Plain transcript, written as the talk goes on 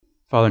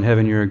Father in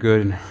heaven, you're a good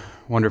and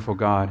wonderful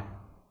God.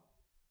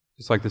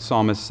 Just like the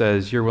psalmist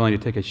says, you're willing to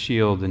take a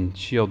shield and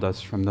shield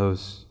us from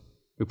those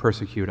who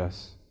persecute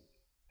us.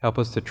 Help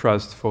us to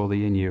trust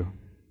fully in you,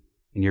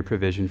 in your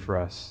provision for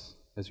us,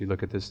 as we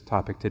look at this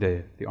topic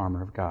today, the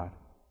armor of God.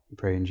 We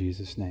pray in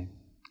Jesus' name.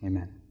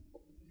 Amen.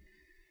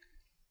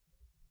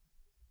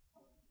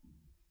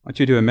 I want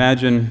you to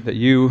imagine that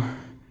you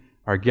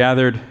are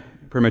gathered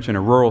pretty much in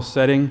a rural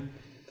setting.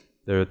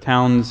 There are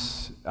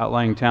towns,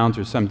 outlying towns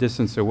are some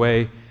distance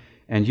away,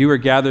 and you are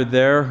gathered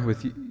there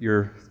with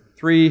your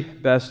three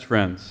best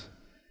friends.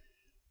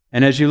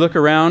 And as you look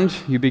around,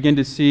 you begin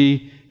to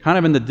see kind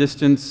of in the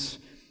distance,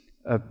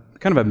 kind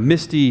of a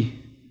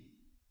misty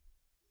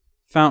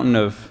fountain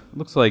of,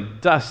 looks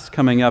like dust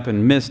coming up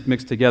and mist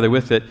mixed together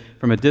with it.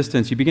 From a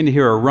distance, you begin to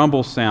hear a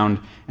rumble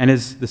sound, and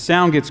as the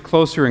sound gets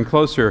closer and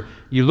closer,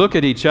 you look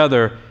at each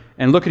other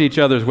and look at each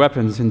other's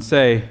weapons and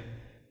say,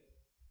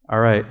 all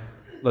right,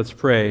 let's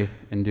pray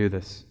and do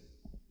this.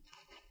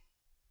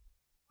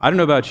 I don't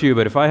know about you,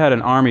 but if I had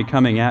an army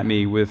coming at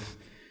me with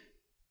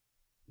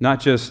not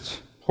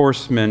just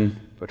horsemen,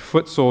 but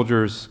foot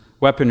soldiers,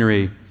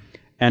 weaponry,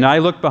 and I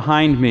looked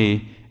behind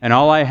me, and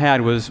all I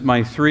had was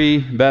my three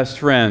best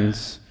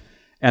friends,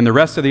 and the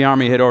rest of the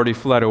army had already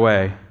fled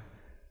away,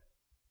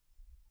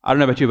 I don't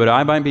know about you, but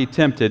I might be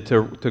tempted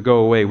to go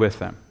away with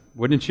them.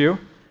 Wouldn't you?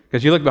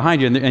 Because you look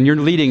behind you, and you're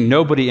leading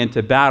nobody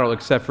into battle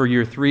except for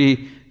your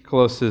three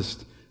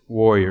closest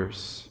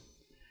warriors.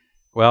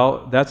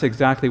 Well, that's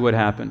exactly what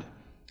happened.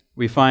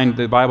 We find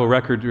the Bible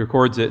record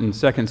records it in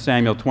 2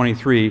 Samuel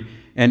 23,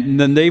 and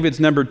then David's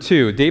number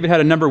 2. David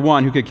had a number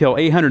 1 who could kill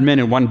 800 men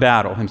in one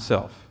battle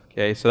himself.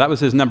 Okay, so that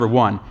was his number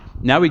 1.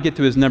 Now we get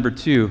to his number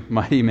 2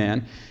 mighty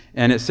man,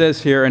 and it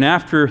says here, and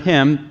after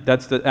him,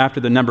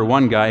 after the number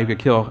 1 guy who could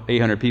kill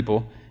 800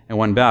 people in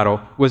one battle,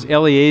 was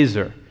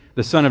Eleazar,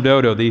 the son of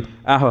Dodo, the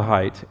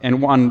Ahohite,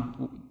 and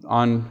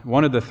on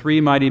one of the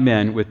 3 mighty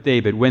men with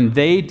David, when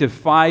they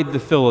defied the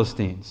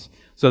Philistines.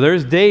 So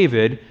there's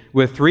David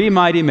with 3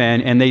 mighty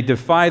men, and they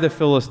defy the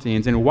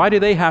Philistines. And why do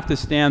they have to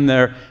stand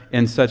there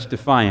in such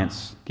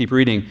defiance? Keep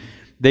reading.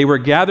 They were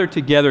gathered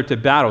together to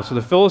battle. So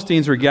the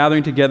Philistines were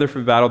gathering together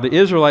for battle. The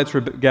Israelites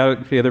were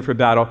gathered together for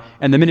battle.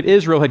 And the men of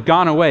Israel had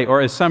gone away, or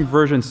as some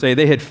versions say,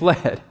 they had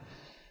fled.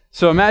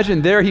 So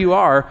imagine there you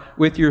are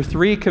with your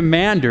 3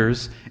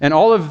 commanders, and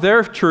all of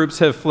their troops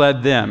have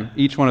fled them,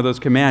 each one of those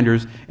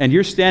commanders, and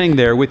you're standing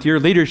there with your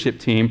leadership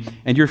team,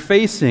 and you're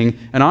facing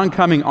an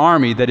oncoming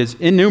army that is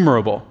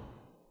innumerable.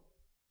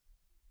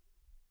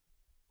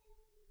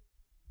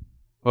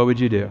 What would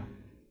you do?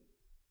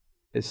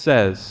 It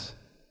says,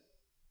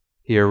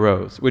 he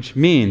arose, which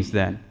means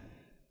then,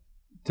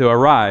 to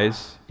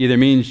arise either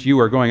means you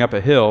are going up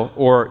a hill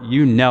or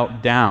you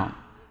knelt down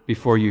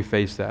before you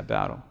faced that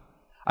battle.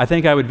 I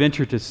think I would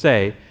venture to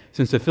say,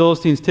 since the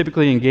Philistines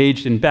typically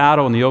engaged in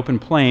battle in the open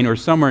plain or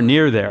somewhere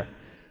near there,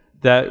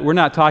 that we're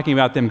not talking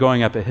about them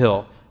going up a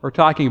hill. We're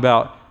talking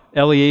about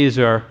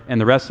Eleazar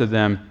and the rest of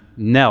them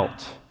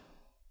knelt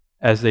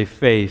as they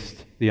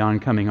faced the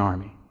oncoming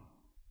army.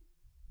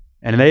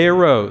 And they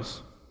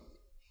arose.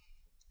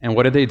 And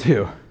what did they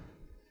do?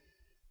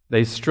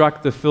 They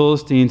struck the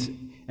Philistines,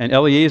 and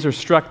Eleazar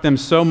struck them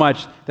so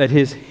much that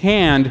his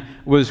hand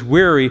was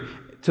weary,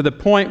 to the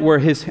point where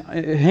his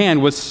hand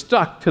was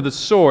stuck to the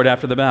sword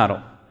after the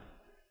battle.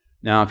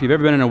 Now, if you've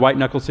ever been in a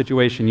white-knuckle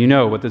situation, you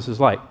know what this is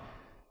like.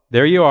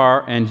 There you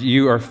are, and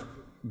you are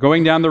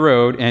going down the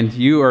road, and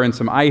you are in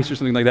some ice or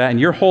something like that, and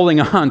you're holding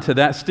on to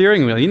that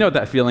steering wheel. You know what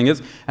that feeling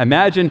is.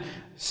 Imagine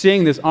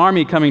seeing this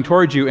army coming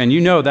towards you, and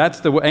you know that's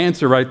the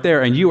answer right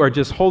there, and you are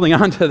just holding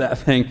on to that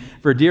thing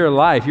for dear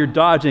life. You're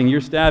dodging, you're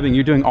stabbing,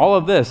 you're doing all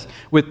of this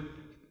with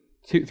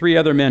 3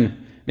 other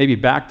men, maybe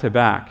back to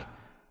back.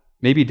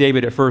 Maybe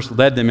David at first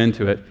led them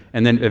into it,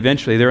 and then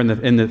eventually they're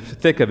in the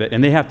thick of it,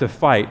 and they have to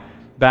fight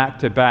back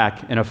to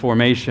back in a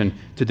formation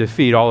to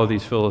defeat all of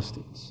these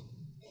Philistines.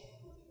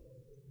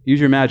 Use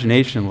your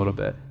imagination a little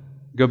bit.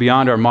 Go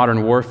beyond our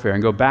modern warfare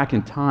and go back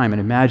in time and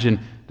imagine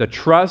the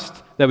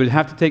trust that would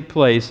have to take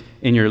place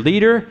in your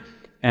leader,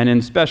 and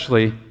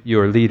especially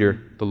your leader,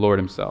 the Lord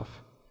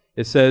himself.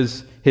 It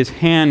says his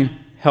hand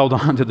held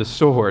on to the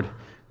sword.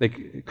 They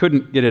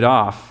couldn't get it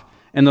off.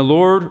 And the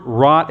Lord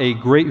wrought a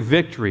great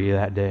victory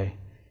that day,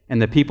 and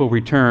the people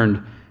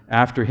returned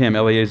after him,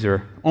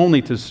 Eleazar,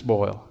 only to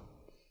spoil.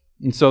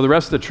 And so the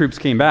rest of the troops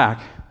came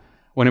back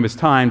when it was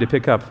time to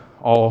pick up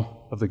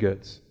all of the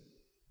goods.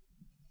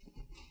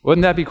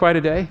 Wouldn't that be quite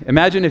a day?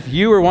 Imagine if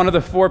you were one of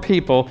the 4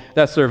 people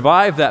that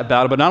survived that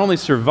battle, but not only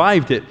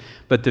survived it,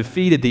 but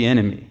defeated the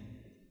enemy.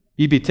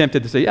 You'd be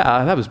tempted to say,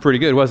 yeah, that was pretty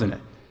good, wasn't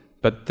it?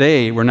 But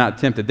they were not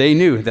tempted. They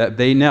knew that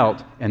they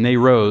knelt and they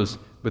rose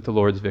with the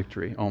Lord's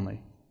victory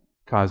only,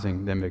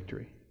 causing them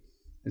victory.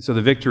 And so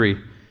the victory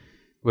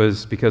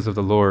was because of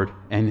the Lord.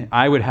 And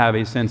I would have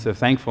a sense of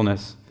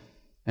thankfulness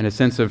and a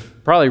sense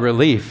of probably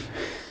relief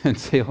and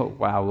say, oh,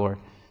 wow, Lord,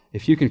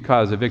 if you can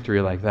cause a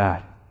victory like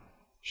that,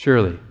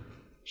 surely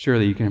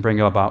you can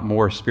bring about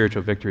more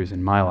spiritual victories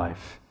in my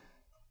life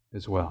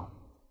as well.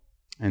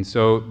 And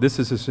so this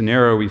is a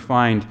scenario we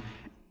find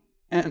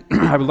And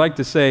I would like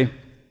to say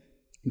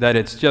that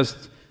it's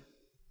just,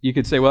 you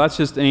could say, well, that's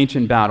just an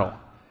ancient battle.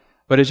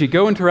 But as you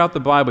go in throughout the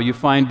Bible, you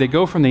find they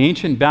go from the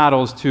ancient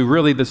battles to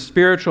really the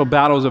spiritual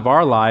battles of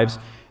our lives.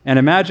 And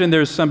imagine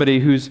there's somebody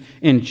who's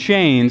in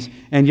chains,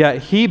 and yet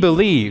he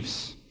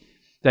believes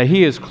that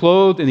he is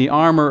clothed in the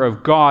armor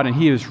of God, and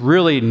he is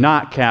really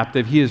not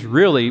captive. He is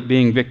really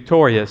being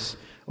victorious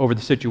over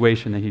the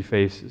situation that he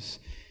faces.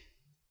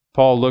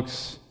 Paul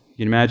looks, you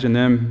can imagine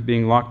them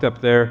being locked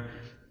up there.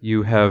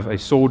 You have a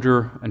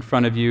soldier in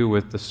front of you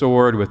with the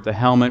sword, with the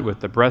helmet, with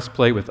the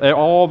breastplate, with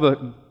all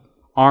the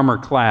armor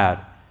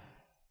clad.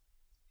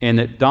 And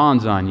it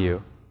dawns on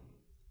you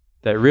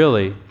that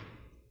really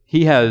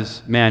he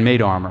has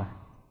man-made armor,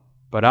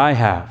 but I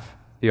have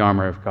the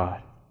armor of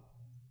God.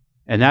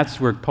 And that's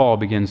where Paul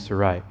begins to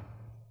write.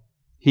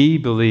 He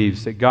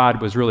believes that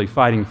God was really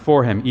fighting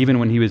for him even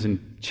when he was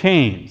in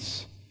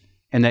chains,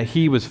 and that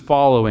he was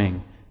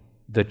following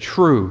the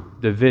true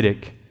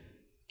Davidic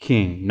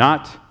king,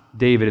 not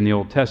David in the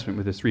Old Testament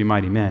with his 3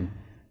 mighty men,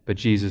 but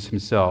Jesus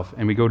himself.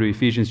 And we go to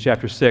Ephesians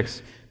chapter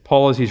 6.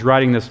 Paul, as he's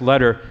writing this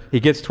letter, he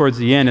gets towards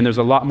the end, and there's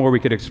a lot more we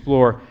could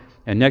explore.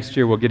 And next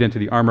year we'll get into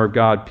the armor of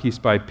God piece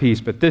by piece.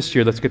 But this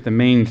year, let's get the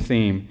main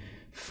theme.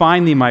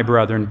 Finally, my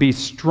brethren, be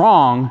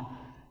strong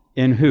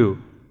in who?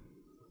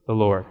 The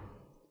Lord.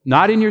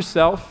 Not in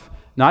yourself,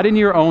 not in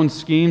your own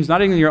schemes,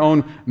 not in your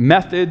own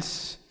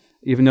methods,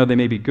 even though they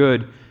may be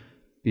good.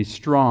 Be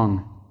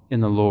strong in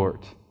the Lord.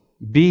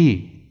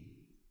 Be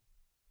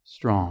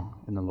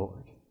strong in the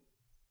Lord.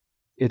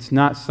 It's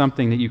not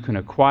something that you can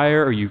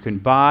acquire or you can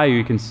buy, or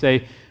you can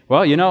say,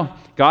 well, you know,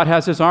 God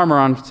has this armor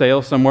on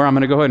sale somewhere. I'm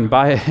going to go ahead and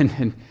buy it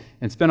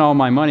and spend all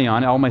my money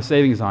on it, all my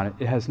savings on it.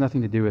 It has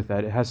nothing to do with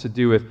that. It has to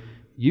do with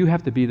you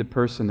have to be the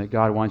person that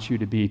God wants you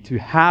to be, to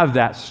have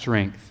that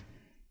strength.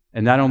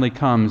 And that only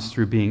comes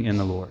through being in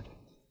the Lord.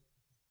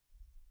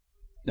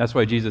 That's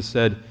why Jesus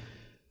said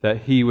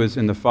that he was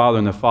in the Father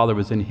and the Father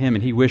was in him,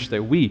 and he wished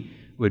that we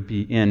would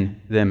be in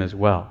them as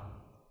well.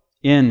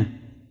 In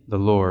the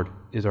Lord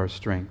is our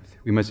strength.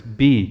 We must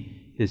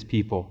be his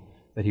people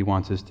that he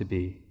wants us to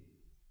be.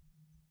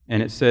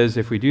 And it says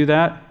if we do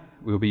that,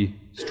 we'll be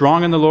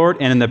strong in the Lord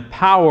and in the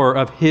power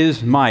of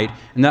his might.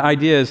 And the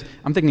idea is,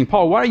 I'm thinking,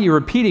 Paul, why are you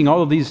repeating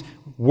all of these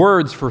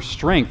words for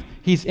strength?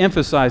 He's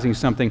emphasizing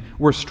something.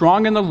 We're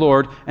strong in the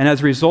Lord, and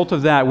as a result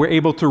of that, we're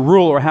able to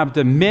rule or have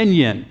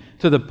dominion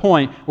to the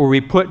point where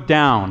we put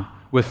down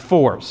with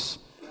force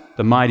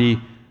the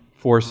mighty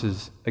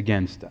forces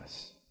against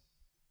us.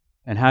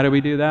 And how do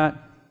we do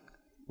that?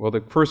 Well,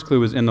 the first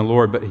clue is in the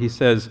Lord, but he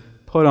says,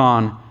 put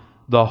on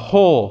the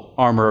whole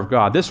armor of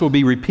God. This will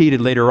be repeated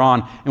later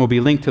on and will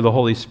be linked to the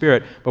Holy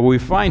Spirit. But what we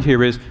find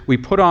here is we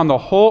put on the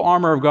whole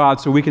armor of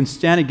God so we can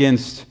stand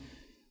against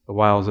the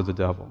wiles of the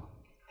devil.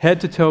 Head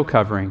to toe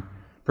covering,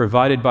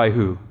 provided by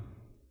who?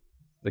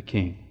 The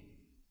King.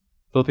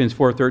 Philippians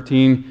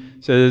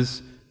 4:13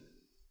 says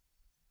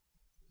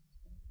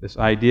this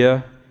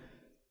idea,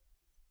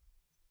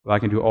 I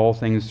can do all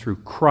things through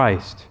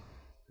Christ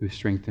who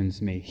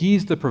strengthens me.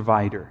 He's the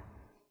provider.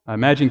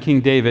 Imagine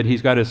King David,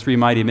 he's got his 3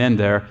 mighty men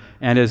there,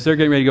 and as they're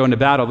getting ready to go into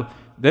battle,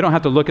 they don't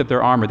have to look at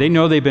their armor. They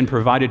know they've been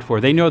provided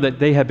for. They know that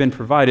they have been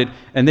provided,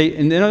 and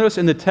notice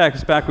in the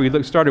text, back where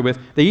we started with,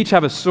 they each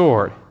have a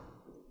sword.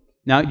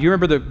 Now, do you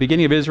remember the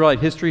beginning of Israelite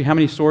history, how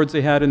many swords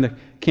they had in the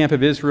camp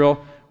of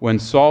Israel when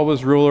Saul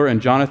was ruler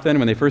and Jonathan,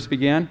 when they first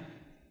began?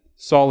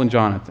 Saul and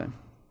Jonathan.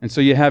 And so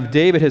you have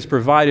David has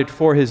provided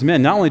for his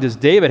men. Not only does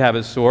David have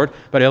a sword,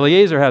 but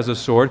Eleazar has a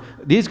sword.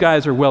 These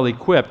guys are well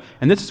equipped.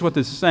 And this is what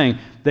this is saying.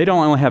 They don't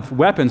only have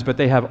weapons, but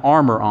they have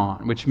armor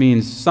on, which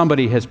means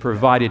somebody has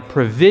provided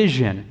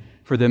provision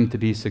for them to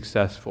be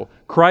successful.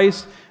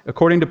 Christ,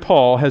 according to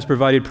Paul, has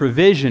provided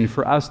provision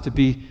for us to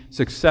be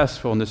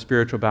successful in the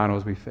spiritual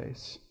battles we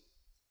face.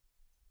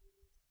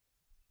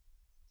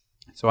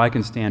 So I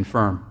can stand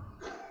firm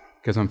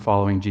because I'm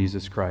following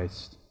Jesus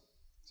Christ.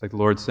 It's like the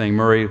Lord's saying,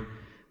 Murray,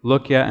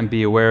 look at and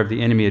be aware of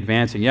the enemy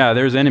advancing. Yeah,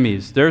 there's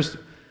enemies. There's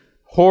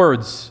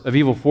hordes of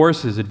evil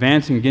forces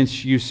advancing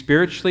against you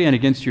spiritually and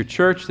against your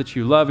church that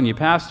you love and you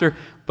pastor,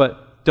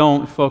 but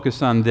don't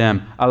focus on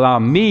them. Allow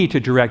me to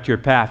direct your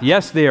path.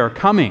 Yes, they are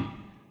coming,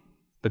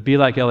 but be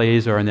like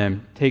Eleazar and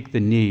them. Take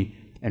the knee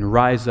and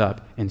rise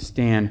up and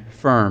stand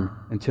firm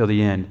until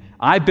the end.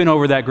 I've been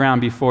over that ground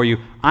before you.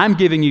 I'm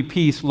giving you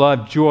peace,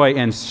 love, joy,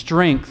 and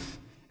strength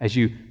as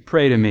you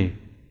pray to me.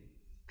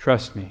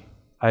 Trust me,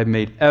 I've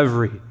made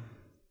every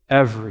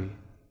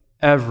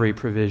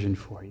provision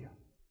for you.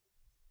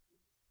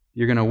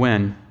 You're going to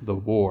win the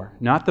war.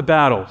 Not the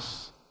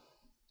battles,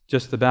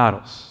 just the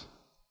battles.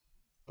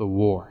 The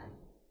war.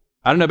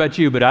 I don't know about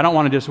you, but I don't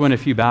want to just win a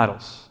few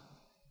battles.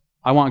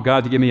 I want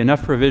God to give me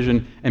enough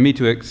provision and me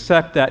to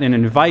accept that and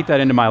invite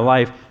that into my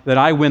life that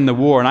I win the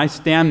war. And I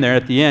stand there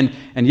at the end,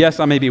 and yes,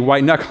 I may be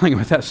white-knuckling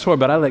with that sword,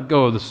 but I let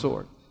go of the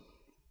sword.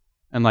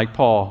 And like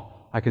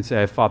Paul, I can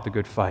say I fought the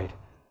good fight.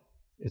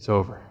 It's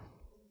over.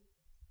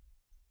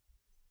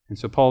 And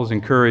so Paul is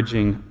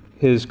encouraging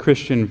his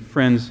Christian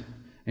friends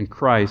in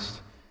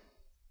Christ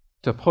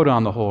to put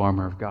on the whole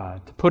armor of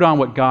God, to put on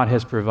what God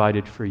has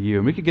provided for you.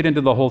 And we could get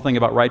into the whole thing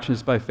about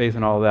righteousness by faith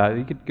and all of that.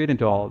 You could get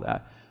into all of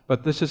that.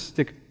 But let's just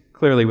stick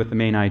clearly with the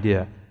main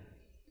idea.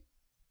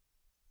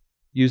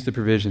 Use the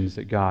provisions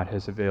that God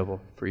has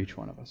available for each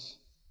one of us.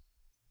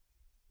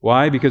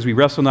 Why? Because we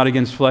wrestle not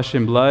against flesh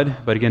and blood,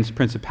 but against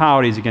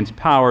principalities, against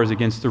powers,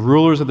 against the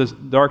rulers of this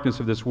darkness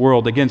of this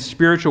world, against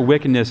spiritual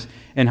wickedness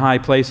in high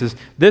places.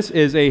 This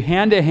is a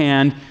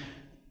hand-to-hand,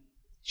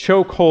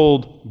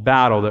 chokehold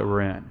battle that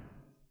we're in.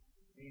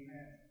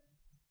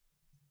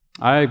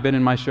 I've been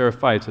in my share of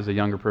fights as a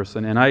younger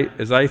person, and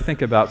as I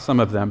think about some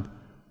of them,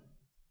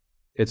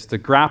 it's the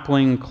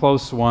grappling,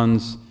 close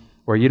ones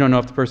where you don't know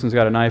if the person's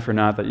got a knife or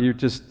not that you're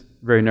just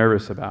very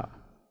nervous about.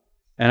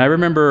 And I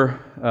remember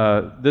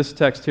this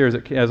text here,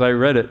 as I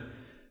read it,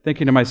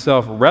 thinking to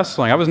myself,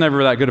 wrestling. I was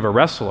never that good of a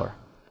wrestler.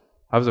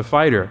 I was a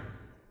fighter.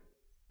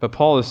 But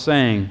Paul is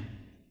saying,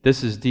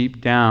 this is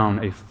deep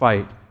down a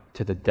fight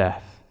to the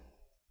death.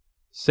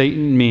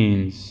 Satan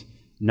means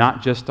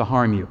not just to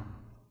harm you.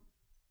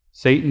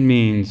 Satan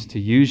means to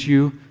use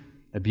you,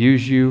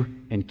 abuse you,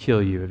 and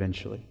kill you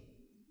eventually.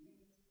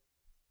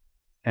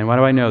 And why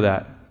do I know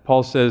that?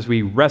 Paul says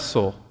we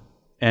wrestle.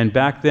 And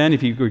back then,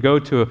 if you could go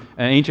to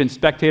an ancient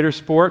spectator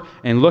sport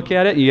and look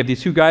at it, and you have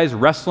these two guys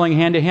wrestling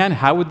hand to hand,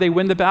 how would they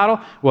win the battle?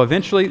 Well,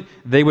 eventually,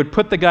 they would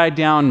put the guy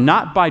down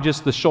not by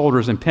just the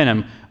shoulders and pin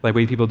him like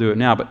way people do it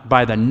now, but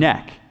by the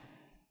neck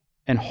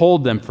and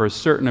hold them for a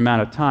certain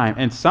amount of time.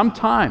 And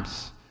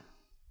sometimes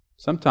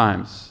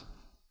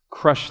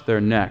crush their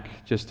neck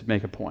just to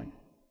make a point.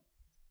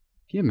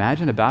 Can you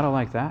imagine a battle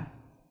like that?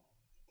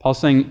 Paul's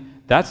saying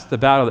that's the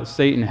battle that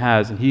Satan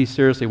has, and he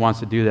seriously wants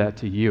to do that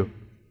to you.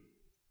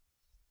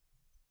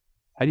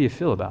 How do you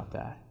feel about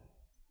that?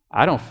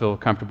 I don't feel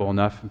comfortable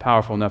enough and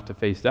powerful enough to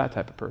face that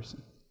type of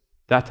person,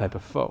 that type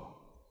of foe.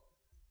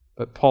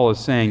 But Paul is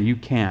saying you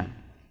can,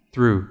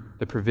 through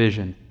the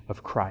provision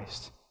of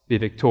Christ, be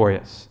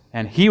victorious.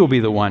 And he will be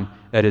the one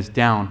that is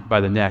down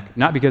by the neck,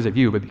 not because of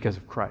you, but because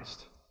of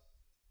Christ.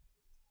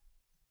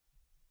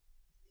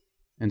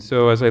 And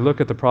so as I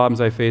look at the problems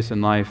I face in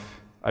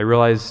life, I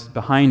realize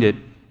behind it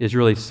is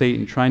really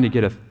Satan trying to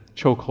get a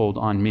chokehold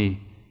on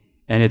me.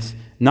 And it's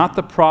not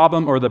the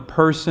problem or the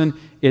person,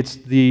 it's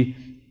the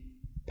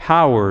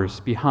powers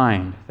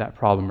behind that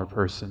problem or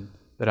person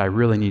that I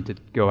really need to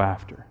go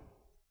after.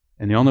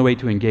 And the only way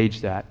to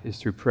engage that is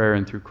through prayer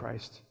and through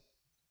Christ.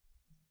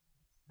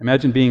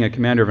 Imagine being a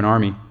commander of an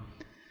army,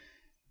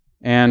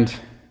 and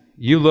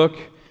you look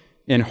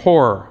in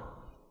horror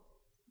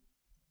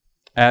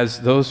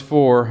as those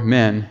 4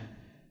 men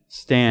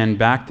stand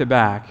back to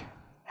back,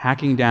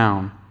 hacking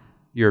down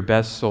your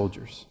best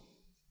soldiers.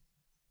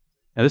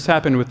 Now, this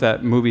happened with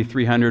that movie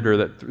 300,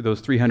 or those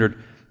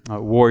 300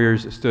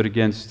 warriors that stood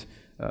against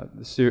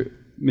the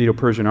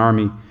Medo-Persian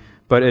army.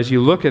 But as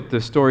you look at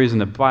the stories in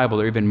the Bible,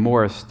 they're even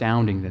more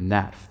astounding than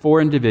that.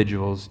 4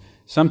 individuals,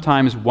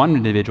 sometimes one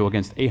individual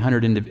against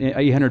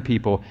 800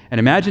 people. And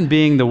imagine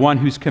being the one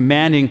who's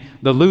commanding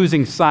the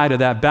losing side of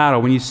that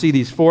battle. When you see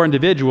these 4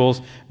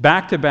 individuals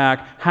back to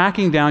back,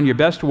 hacking down your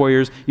best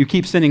warriors, you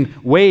keep sending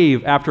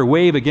wave after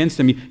wave against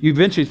them. You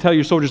eventually tell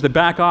your soldiers to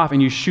back off,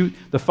 and you shoot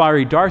the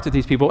fiery darts at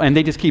these people, and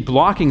they just keep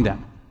blocking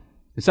them.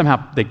 And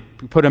somehow they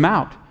put them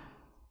out.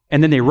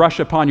 And then they rush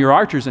upon your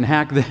archers and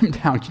hack them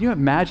down. Can you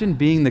imagine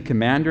being the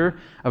commander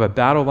of a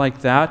battle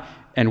like that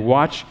and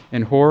watch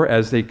in horror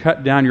as they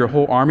cut down your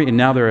whole army and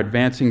now they're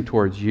advancing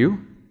towards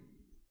you?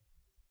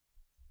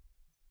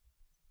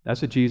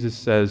 That's what Jesus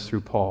says through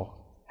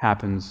Paul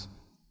happens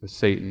with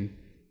Satan,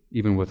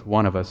 even with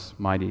one of us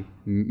mighty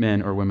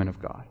men or women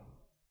of God.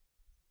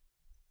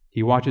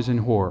 He watches in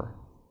horror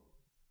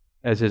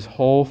as his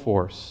whole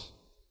force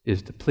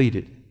is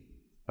depleted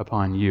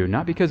upon you,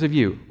 not because of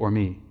you or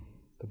me,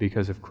 but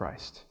because of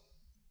Christ.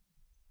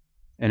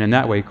 And in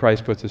that way,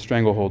 Christ puts a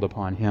stranglehold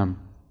upon him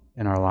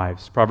in our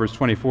lives. Proverbs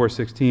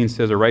 24:16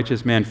 says, a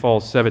righteous man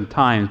falls 7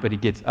 times, but he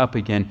gets up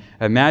again.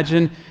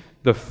 Imagine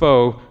the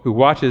foe who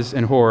watches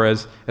in horror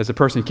as the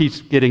person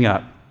keeps getting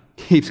up.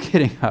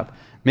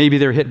 Maybe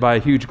they're hit by a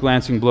huge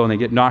glancing blow and they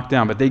get knocked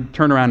down, but they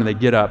turn around and they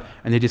get up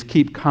and they just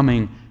keep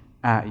coming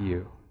at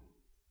you.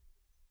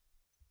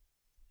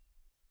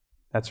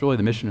 That's really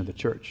the mission of the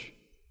church,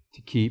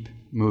 to keep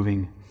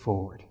moving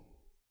forward,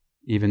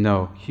 even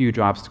though huge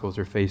obstacles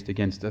are faced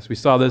against us. We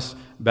saw this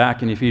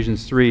back in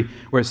Ephesians 3,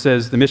 where it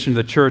says the mission of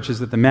the church is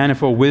that the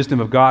manifold wisdom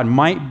of God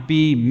might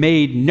be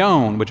made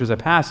known, which was a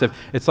passive.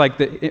 It's like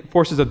the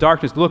forces of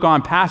darkness look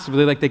on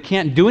passively like they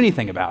can't do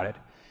anything about it.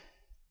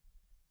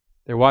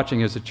 They're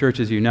watching as the church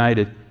is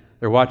united.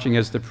 They're watching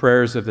as the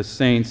prayers of the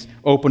saints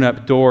open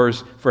up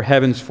doors for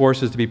heaven's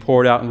forces to be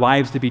poured out,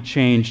 lives to be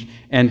changed,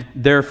 and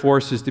their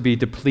forces to be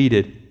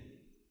depleted.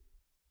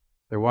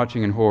 They're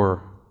watching in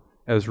horror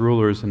as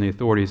rulers and the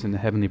authorities in the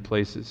heavenly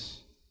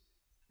places,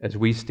 as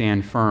we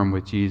stand firm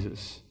with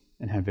Jesus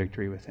and have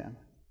victory with him.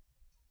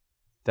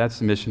 That's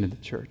the mission of the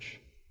church,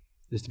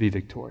 is to be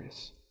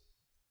victorious.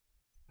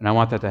 And I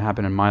want that to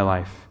happen in my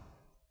life.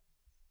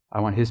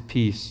 I want his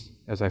peace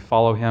as I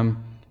follow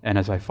him, and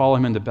as I follow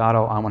him into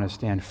battle, I want to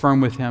stand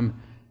firm with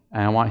him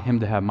and I want him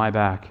to have my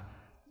back.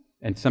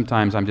 And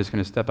sometimes I'm just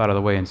going to step out of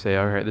the way and say,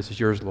 all right, this is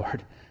yours,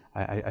 Lord.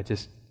 I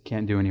just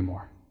can't do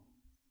anymore.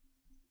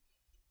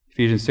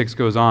 Ephesians 6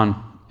 goes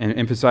on and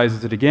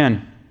emphasizes it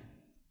again.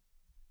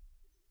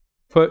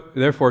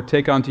 Therefore,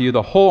 take unto you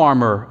the whole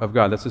armor of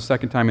God. That's the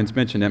second time it's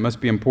mentioned. It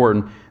must be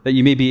important that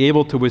you may be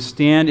able to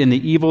withstand in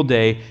the evil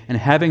day, and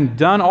having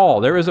done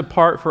all, there is a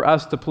part for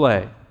us to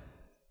play.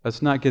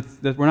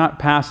 We're not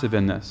passive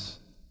in this.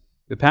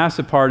 The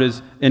passive part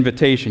is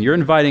invitation. You're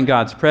inviting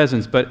God's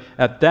presence, but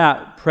at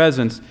that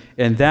presence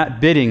and that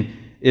bidding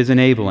is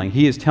enabling.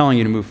 He is telling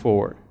you to move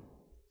forward.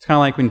 It's kind of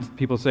like when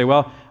people say,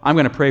 well, I'm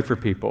going to pray for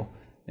people.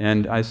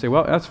 And I say,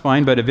 well, that's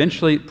fine, but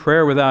eventually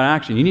prayer without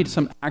action, you need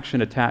some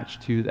action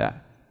attached to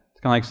that. It's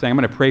kind of like saying, I'm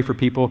going to pray for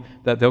people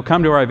that they'll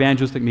come to our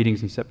evangelistic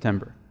meetings in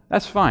September.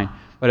 That's fine,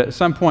 but at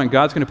some point,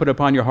 God's going to put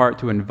upon your heart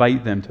to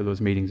invite them to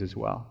those meetings as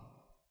well.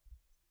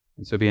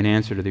 And so be an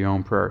answer to your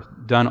own prayer.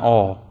 Done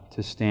all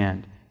to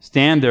stand.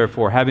 Stand,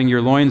 therefore, having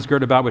your loins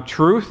girded about with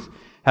truth,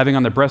 having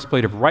on the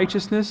breastplate of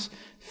righteousness,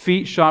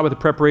 feet shod with the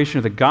preparation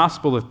of the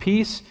gospel of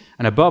peace,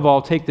 and above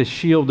all, take the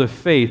shield of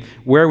faith,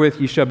 wherewith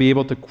you shall be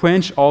able to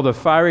quench all the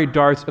fiery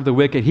darts of the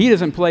wicked. He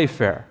doesn't play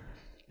fair.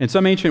 In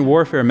some ancient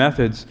warfare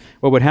methods,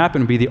 what would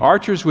happen would be the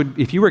archers would,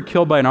 if you were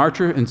killed by an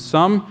archer, in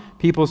some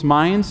people's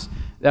minds,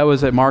 that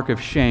was a mark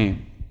of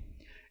shame.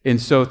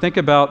 And so think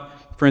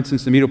about, for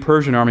instance, the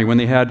Medo-Persian army, when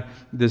they had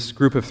this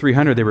group of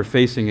 300 they were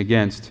facing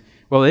against.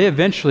 Well, they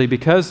eventually,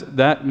 because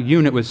that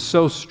unit was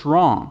so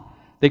strong,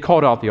 they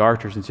called out the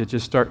archers and said,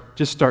 just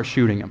start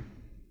shooting them.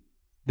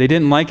 They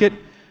didn't like it.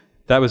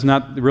 That was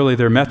not really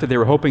their method. They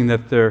were hoping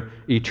that their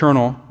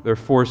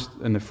force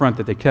in the front,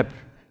 that they kept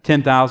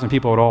 10,000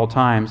 people at all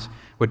times,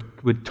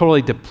 would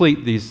totally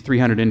deplete these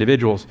 300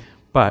 individuals,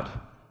 but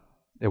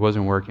it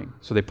wasn't working.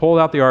 So they pulled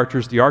out the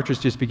archers. The archers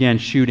just began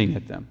shooting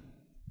at them.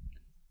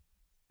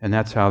 And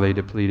that's how they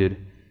depleted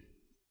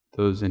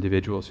those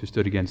individuals who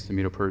stood against the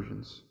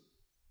Medo-Persians.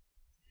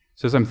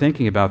 So as I'm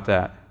thinking about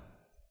that,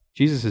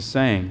 Jesus is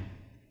saying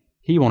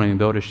he won't even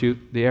be able to shoot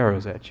the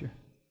arrows at you.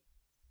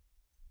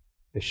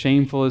 As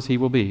shameful as he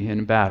will be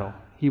in battle,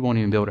 he won't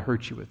even be able to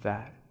hurt you with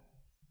that.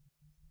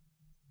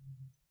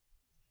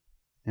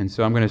 And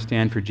so I'm going to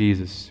stand for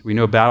Jesus. We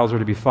know battles are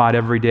to be fought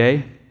every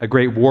day. A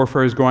great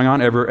warfare is going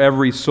on.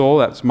 Every soul,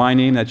 that's my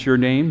name, that's your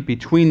name,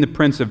 between the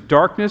prince of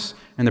darkness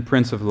and the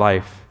prince of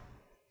life.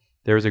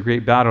 There is a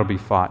great battle to be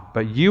fought.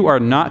 But you are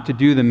not to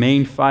do the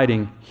main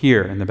fighting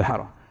here in the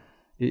battle.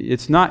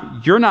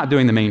 You're not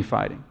doing the main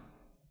fighting.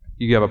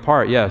 You have a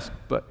part, yes,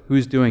 but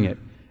who's doing it?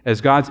 As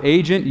God's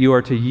agent, you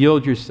are to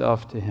yield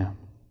yourself to him,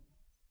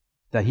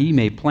 that he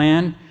may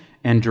plan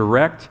and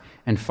direct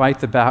and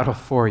fight the battle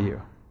for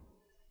you.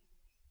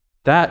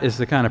 That is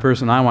the kind of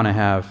person I want to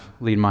have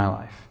lead my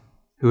life,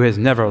 who has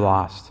never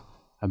lost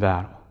a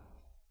battle.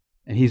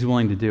 And he's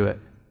willing to do it.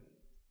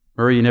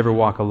 Murray, you never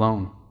walk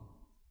alone.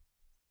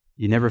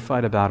 You never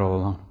fight a battle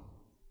alone.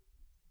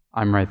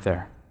 I'm right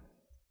there.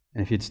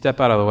 And if you'd step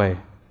out of the way,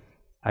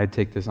 I'd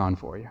take this on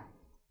for you.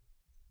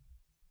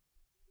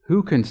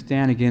 Who can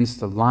stand against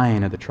the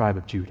Lion of the tribe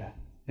of Judah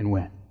and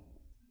win?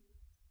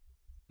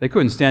 They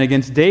couldn't stand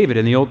against David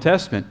in the Old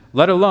Testament,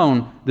 let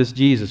alone this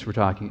Jesus we're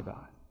talking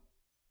about.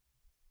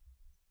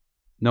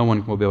 No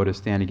one will be able to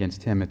stand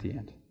against him at the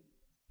end.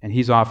 And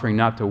he's offering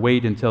not to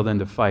wait until then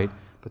to fight,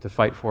 but to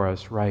fight for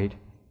us right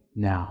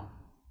now.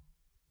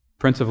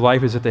 Prince of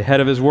Life is at the head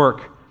of his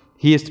work.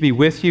 He is to be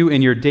with you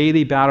in your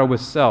daily battle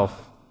with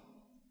self.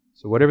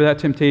 So whatever that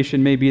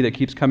temptation may be that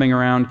keeps coming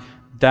around,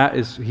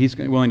 he's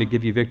willing to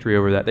give you victory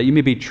over that. That you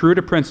may be true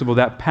to principle,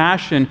 that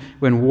passion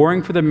when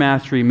warring for the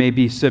mastery may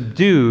be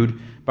subdued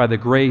by the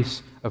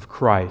grace of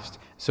Christ.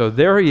 So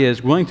there he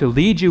is, willing to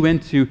lead you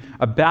into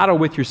a battle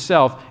with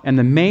yourself, and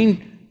the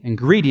main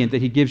ingredient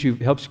that he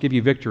helps give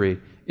you victory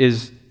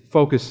is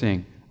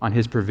focusing on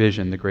his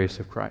provision, the grace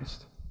of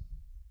Christ.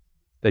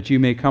 That you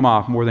may come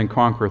off more than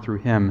conqueror through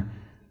him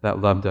that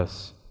loved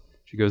us.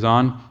 She goes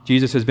on,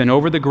 Jesus has been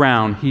over the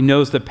ground. He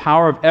knows the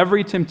power of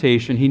every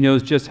temptation. He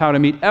knows just how to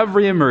meet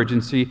every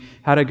emergency,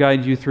 how to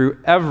guide you through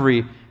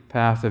every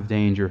path of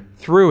danger.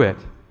 Through it.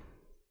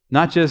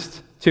 Not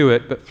just to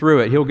it, but through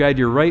it. He'll guide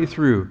you right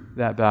through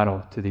that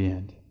battle to the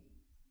end.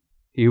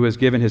 He who has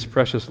given his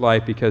precious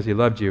life because he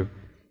loved you,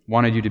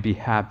 wanted you to be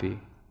happy,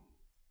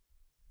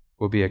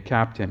 will be a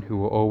captain who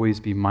will always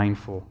be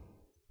mindful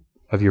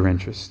of your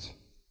interests.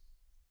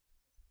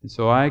 And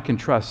so I can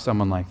trust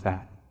someone like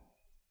that.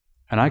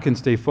 And I can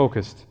stay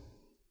focused.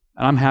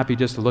 And I'm happy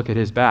just to look at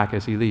his back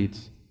as he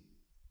leads.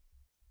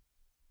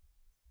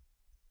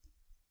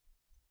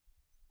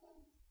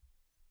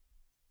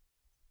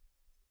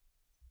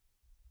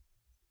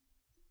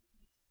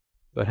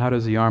 But how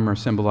does the armor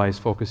symbolize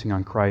focusing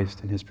on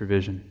Christ and his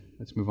provision?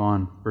 Let's move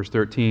on. Verse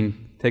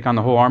 13, take on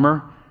the whole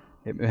armor.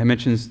 It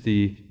mentions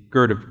the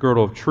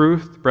girdle of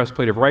truth, the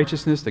breastplate of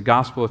righteousness, the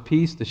gospel of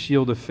peace, the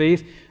shield of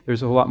faith.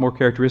 There's a whole lot more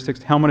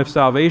characteristics. Helmet of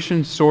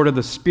salvation, sword of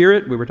the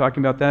Spirit. We were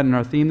talking about that in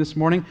our theme this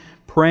morning.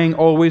 Praying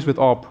always with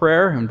all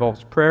prayer.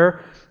 Involves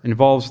prayer.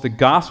 Involves the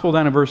gospel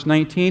down in verse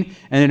 19.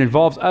 And it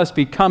involves us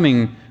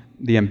becoming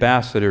the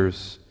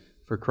ambassadors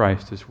for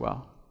Christ as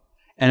well.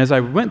 And as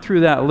I went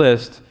through that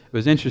list, it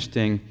was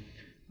interesting,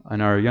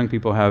 and our young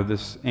people have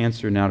this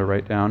answer now to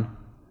write down.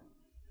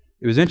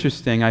 It was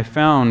interesting, I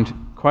found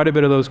quite a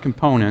bit of those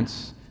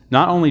components,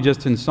 not only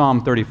just in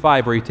Psalm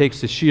 35, where he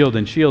takes the shield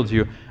and shields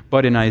you,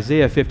 but in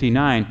Isaiah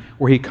 59,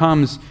 where he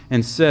comes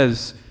and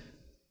says,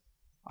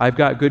 I've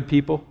got good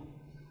people.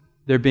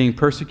 They're being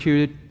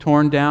persecuted,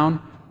 torn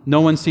down.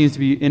 No one seems to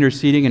be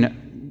interceding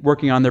and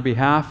working on their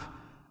behalf.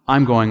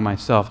 I'm going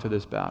myself to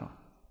this battle.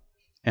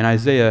 And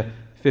Isaiah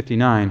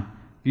 59,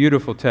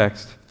 beautiful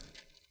text.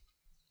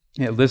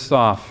 It lists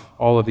off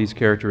all of these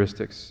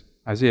characteristics.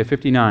 Isaiah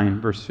 59,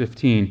 verse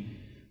 15.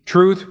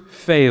 Truth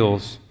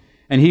fails,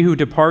 and he who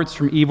departs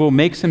from evil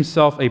makes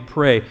himself a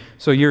prey.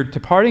 So you're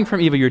departing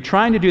from evil, you're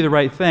trying to do the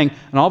right thing,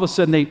 and all of a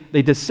sudden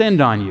they descend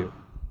on you,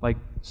 like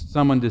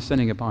someone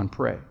descending upon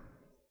prey.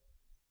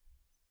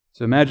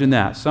 So imagine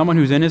that. Someone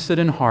who's innocent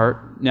in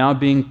heart, now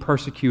being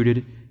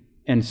persecuted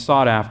and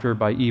sought after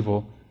by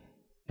evil,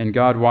 and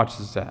God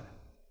watches that.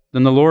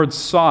 Then the Lord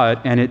saw it,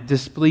 and it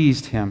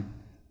displeased him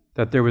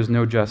that there was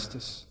no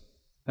justice.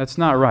 That's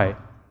not right.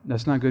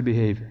 That's not good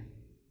behavior.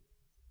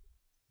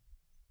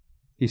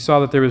 He saw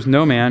that there was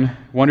no man,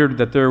 wondered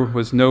that there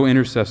was no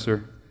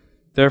intercessor.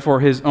 Therefore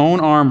his own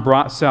arm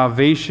brought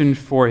salvation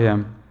for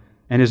him,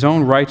 and his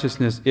own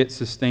righteousness, it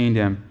sustained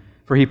him.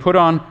 For he put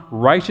on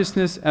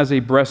righteousness as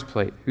a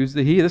breastplate. Who's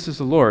the he? This is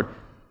the Lord.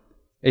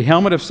 A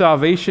helmet of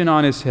salvation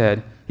on his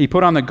head. He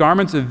put on the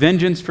garments of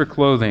vengeance for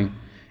clothing,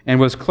 and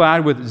was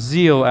clad with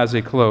zeal as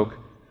a cloak.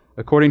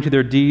 According to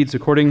their deeds,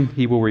 according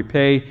he will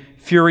repay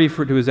fury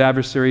to his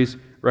adversaries,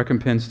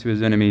 recompense to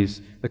his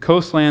enemies. The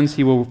coastlands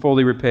he will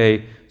fully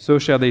repay. So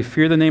shall they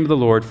fear the name of the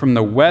Lord from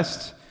the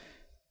west,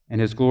 and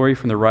his glory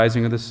from the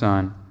rising of the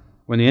sun.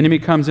 When the enemy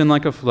comes in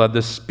like a flood,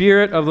 the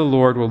Spirit of the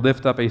Lord will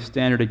lift up a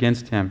standard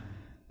against him.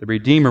 The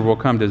Redeemer will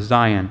come to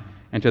Zion,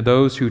 and to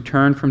those who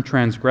turn from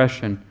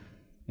transgression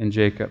in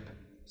Jacob,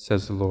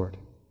 says the Lord.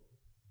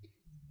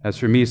 As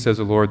for me, says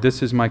the Lord,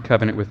 this is my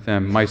covenant with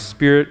them. My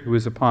Spirit who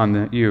is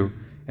upon you,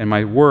 and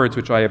my words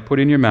which I have put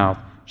in your mouth,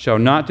 shall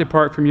not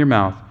depart from your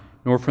mouth,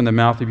 nor from the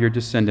mouth of your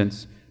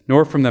descendants,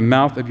 nor from the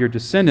mouth of your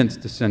descendants'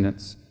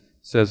 descendants,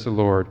 says the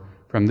Lord,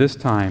 from this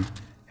time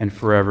and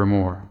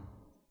forevermore.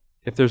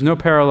 If there's no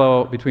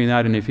parallel between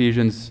that and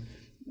Ephesians,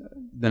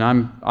 then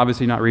I'm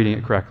obviously not reading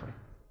it correctly.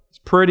 It's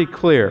pretty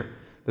clear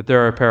that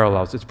there are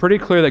parallels. It's pretty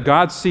clear that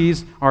God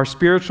sees our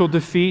spiritual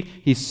defeat.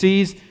 He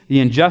sees the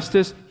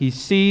injustice. He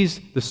sees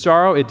the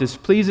sorrow. It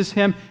displeases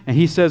him. And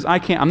he says,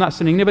 I'm not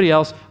sending anybody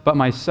else but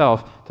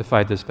myself to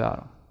fight this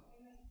battle.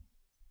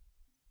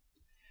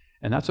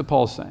 And that's what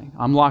Paul's saying.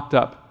 I'm locked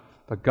up,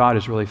 but God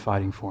is really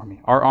fighting for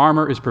me. Our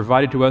armor is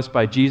provided to us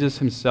by Jesus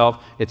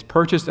himself. It's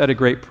purchased at a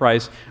great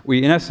price.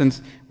 In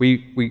essence, we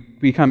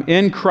become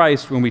in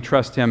Christ when we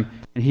trust him,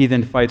 and he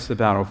then fights the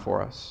battle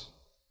for us.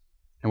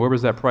 And where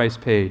was that price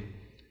paid?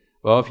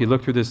 Well, if you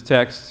look through this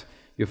text,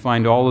 you'll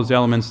find all those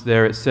elements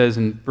there. It says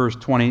in verse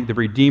 20, the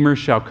Redeemer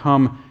shall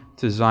come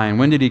to Zion.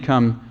 When did he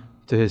come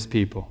to his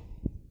people?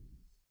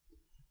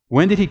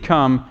 When did he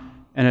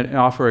come and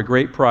offer a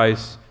great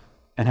price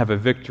and have a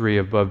victory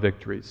above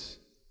victories?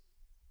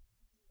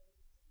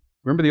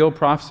 Remember the old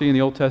prophecy in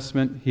the Old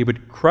Testament? He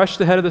would crush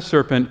the head of the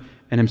serpent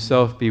and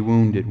himself be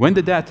wounded. When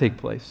did that take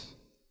place?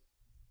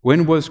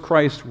 When was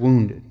Christ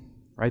wounded?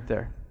 Right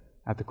there,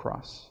 at the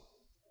cross.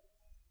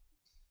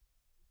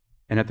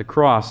 And at the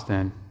cross,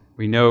 then,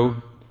 we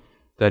know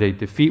that a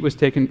defeat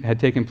had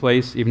taken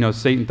place. Even though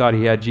Satan thought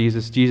he had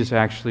Jesus, Jesus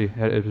actually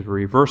had a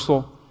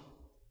reversal,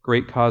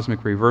 great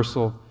cosmic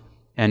reversal.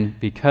 And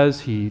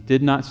because he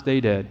did not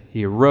stay dead,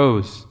 he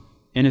arose,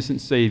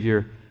 innocent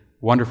Savior,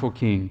 wonderful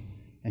King,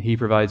 and he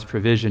provides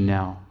provision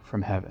now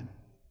from heaven.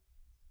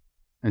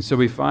 And so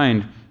we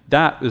find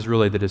that is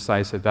really the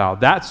decisive battle.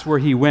 That's where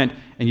he went,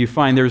 and you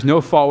find there's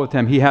no fault with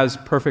him. He has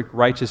perfect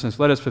righteousness.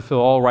 Let us fulfill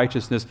all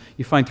righteousness.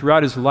 You find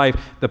throughout his life,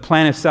 the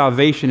plan of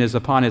salvation is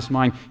upon his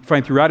mind. You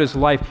find throughout his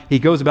life, he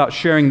goes about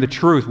sharing the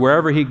truth.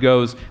 Wherever he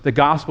goes, the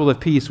gospel of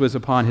peace was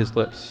upon his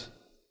lips.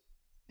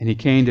 And he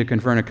came to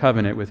confirm a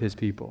covenant with his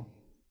people.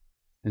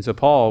 And so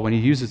Paul, when he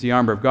uses the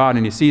armor of God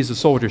and he sees the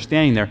soldier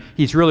standing there,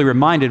 he's really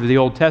reminded of the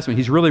Old Testament.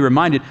 He's really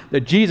reminded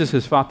that Jesus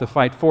has fought the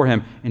fight for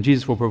him, and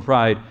Jesus will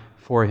provide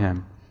for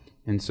him.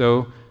 And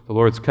so the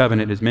Lord's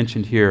covenant is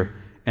mentioned here,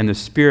 and the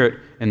Spirit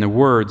and the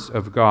words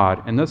of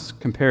God. And let's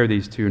compare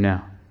these two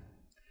now.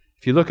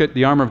 If you look at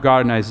the armor of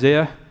God in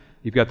Isaiah,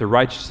 you've got the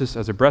righteousness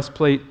as a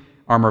breastplate,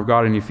 armor of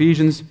God in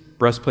Ephesians,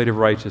 breastplate of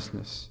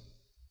righteousness.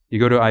 You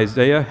go to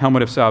Isaiah,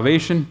 helmet of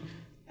salvation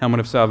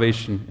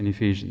in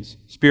Ephesians.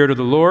 Spirit of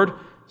the Lord,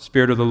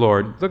 Spirit of the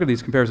Lord. Look at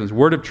these comparisons.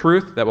 Word of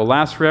truth that will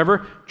last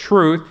forever,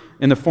 truth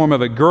in the form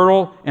of a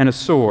girdle and a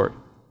sword.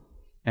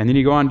 And then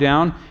you go on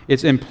down,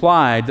 it's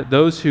implied that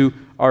those who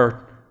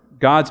are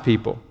God's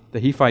people,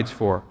 that he fights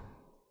for,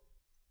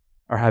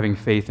 are having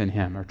faith in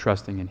him, are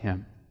trusting in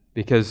him,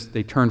 because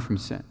they turn from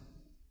sin.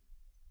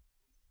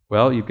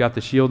 Well, you've got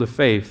the shield of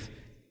faith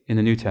in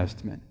the New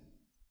Testament,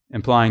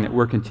 implying that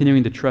we're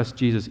continuing to trust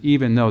Jesus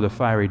even though the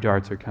fiery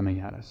darts are coming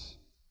at us.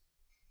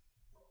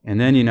 And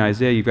then in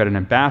Isaiah, you've got an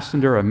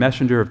ambassador, a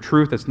messenger of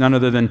truth. That's none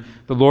other than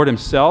the Lord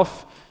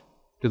himself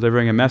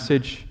delivering a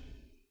message.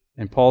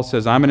 And Paul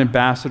says, I'm an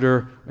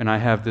ambassador, and I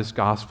have this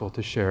gospel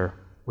to share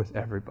with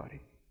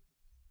everybody.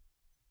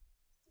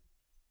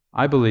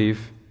 I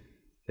believe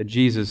that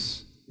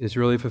Jesus is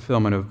really a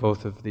fulfillment of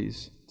both of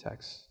these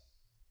texts.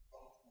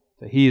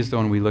 That he is the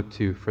one we look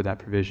to for that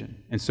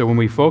provision. And so when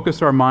we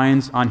focus our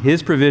minds on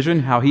his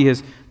provision, how he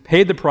has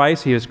paid the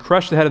price, he has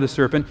crushed the head of the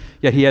serpent,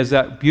 yet he has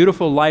that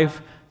beautiful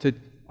life to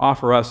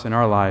offer us in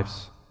our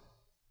lives.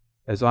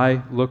 As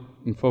I look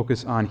and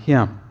focus on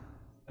him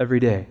every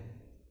day,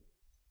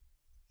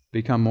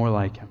 become more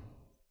like him.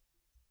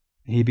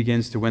 He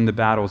begins to win the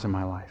battles in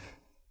my life.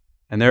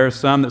 And there are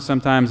some that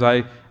sometimes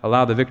I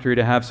allow the victory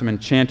to have some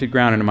enchanted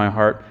ground into my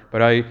heart,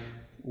 but I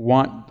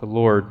want the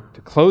Lord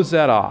to close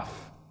that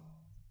off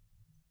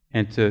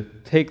and to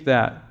take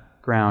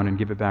that ground and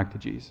give it back to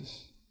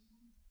Jesus.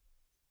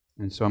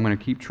 And so I'm going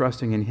to keep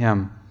trusting in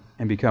him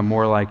and become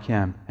more like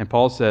him. And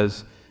Paul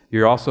says,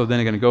 you're also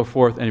then going to go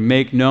forth and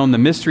make known the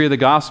mystery of the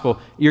gospel.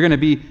 You're going to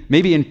be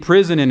maybe in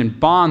prison and in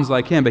bonds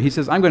like him, but he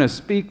says, I'm going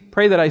to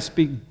pray that I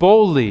speak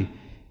boldly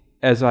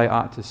as I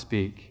ought to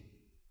speak.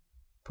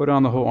 Put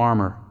on the whole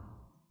armor.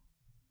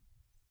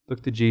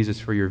 Look to Jesus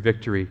for your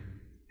victory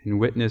and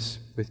witness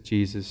with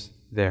Jesus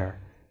there.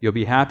 You'll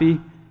be happy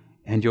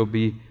and you'll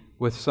be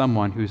with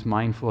someone who's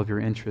mindful of your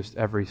interest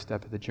every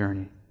step of the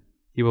journey.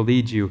 He will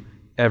lead you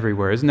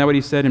everywhere. Isn't that what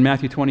he said in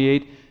Matthew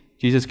 28?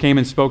 Jesus came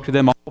and spoke to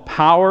them. All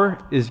power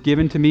is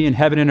given to me in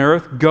heaven and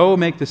earth. Go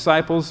make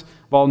disciples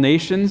of all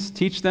nations.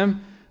 Teach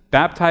them,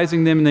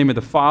 baptizing them in the name of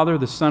the Father,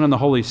 the Son, and the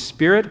Holy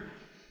Spirit,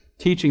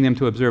 teaching them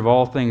to observe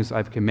all things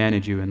I've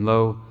commanded you. And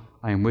lo,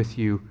 I am with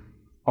you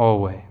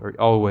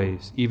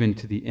always, even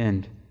to the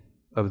end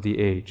of the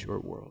age or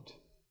world.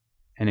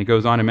 And it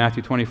goes on in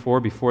Matthew 24,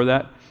 before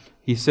that,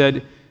 he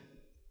said,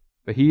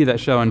 but he that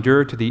shall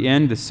endure to the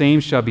end, the same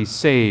shall be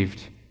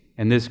saved.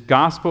 And this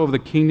gospel of the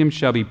kingdom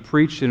shall be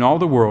preached in all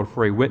the world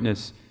for a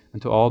witness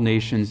unto all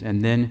nations,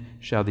 and then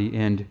shall the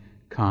end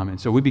come. And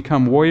so we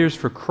become warriors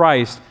for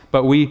Christ,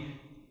 but we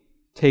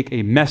take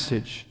a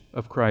message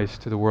of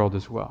Christ to the world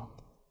as well.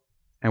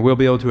 And we'll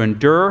be able to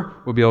endure,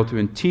 we'll be able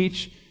to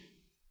teach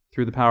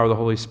through the power of the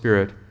Holy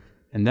Spirit,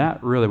 and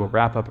that really will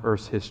wrap up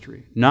Earth's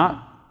history.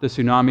 Not the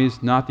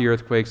tsunamis, not the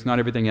earthquakes, not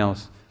everything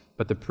else,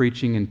 but the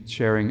preaching and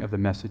sharing of the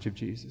message of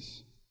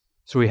Jesus.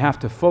 So we have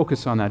to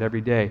focus on that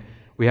every day.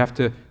 We have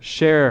to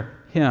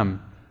share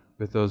him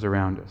with those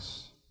around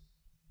us.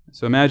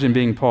 So imagine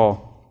being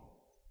Paul.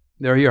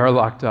 There you are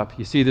locked up.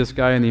 You see this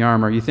guy in the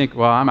armor. You think,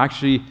 well,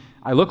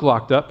 I look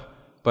locked up,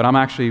 but I'm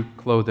actually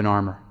clothed in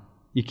armor.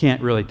 You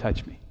can't really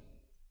touch me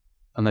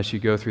unless you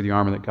go through the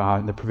armor that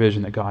God, the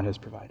provision that God has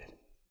provided.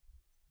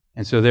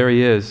 And so there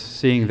he is,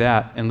 seeing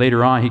that. And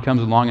later on, he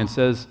comes along and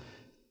says,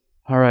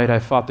 all right, I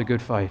fought the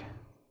good fight.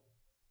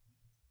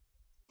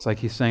 It's like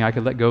he's saying, I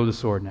could let go of the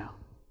sword now.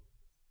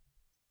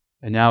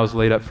 And now is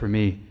laid up for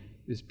me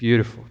this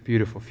beautiful,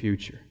 beautiful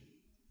future.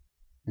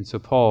 And so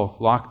Paul,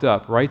 locked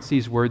up, writes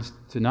these words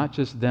to not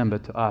just them,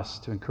 but to us,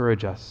 to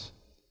encourage us.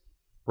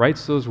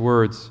 Writes those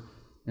words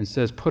and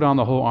says, put on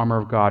the whole armor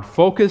of God.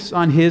 Focus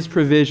on his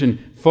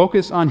provision.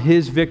 Focus on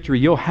his victory.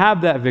 You'll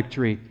have that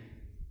victory.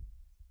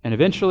 And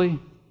eventually,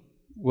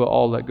 we'll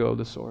all let go of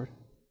the sword.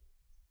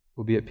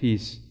 We'll be at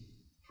peace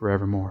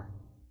forevermore.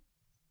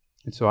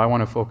 And so I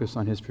want to focus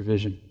on his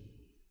provision.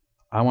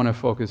 I want to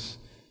focus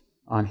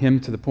on him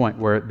to the point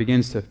where it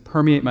begins to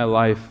permeate my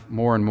life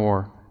more and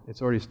more.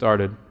 It's already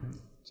started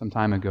some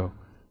time ago,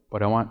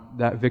 but I want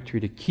that victory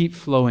to keep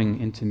flowing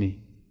into me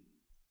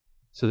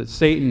so that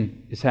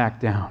Satan is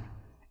hacked down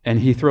and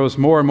he throws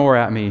more and more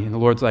at me, and the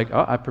Lord's like,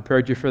 oh, I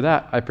prepared you for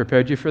that. I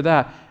prepared you for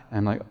that. And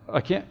I'm like,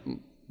 I can't.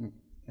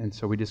 And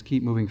so we just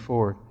keep moving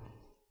forward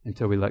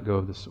until we let go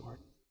of the sword.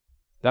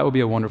 That will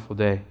be a wonderful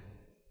day.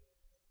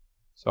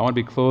 So I want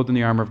to be clothed in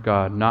the armor of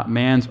God, not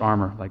man's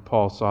armor like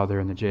Paul saw there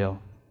in the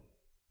jail.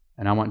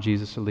 And I want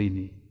Jesus to lead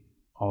me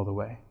all the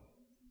way.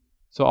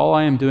 So all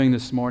I am doing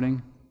this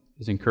morning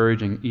is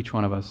encouraging each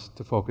one of us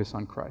to focus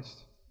on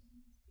Christ.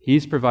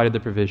 He's provided the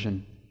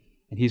provision,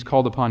 and he's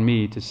called upon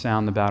me to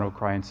sound the battle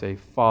cry and say,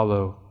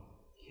 follow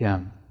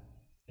him.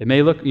 You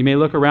may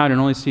look around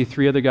and only see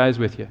 3 other guys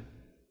with you,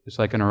 just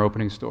like in our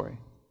opening story.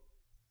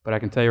 But I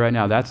can tell you right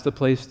now, that's the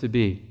place to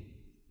be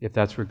if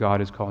that's where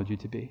God has called you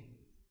to be.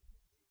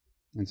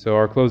 And so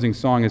our closing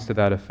song is to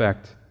that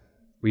effect.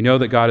 We know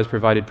that God has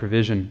provided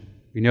provision.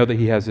 We know that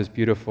he has this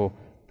beautiful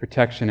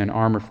protection and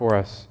armor for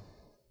us.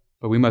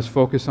 But we must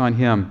focus on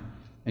him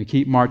and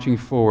keep marching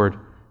forward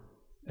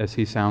as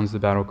he sounds the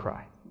battle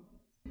cry.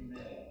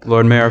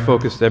 Lord, may our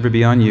focus ever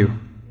be on you,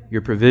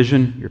 your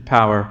provision, your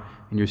power,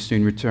 and your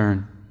soon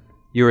return.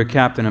 You are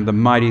captain of the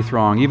mighty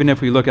throng. Even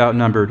if we look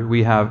outnumbered,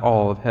 we have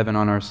all of heaven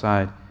on our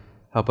side.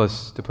 Help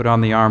us to put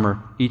on the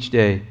armor each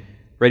day,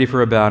 ready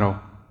for a battle,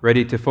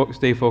 ready to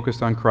stay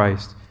focused on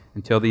Christ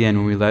until the end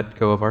when we let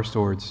go of our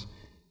swords,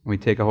 and we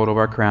take a hold of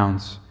our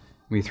crowns,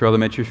 and we throw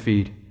them at your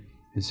feet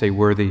and say,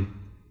 worthy,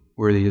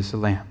 worthy is the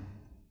Lamb.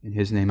 In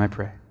his name I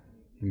pray.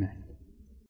 Amen.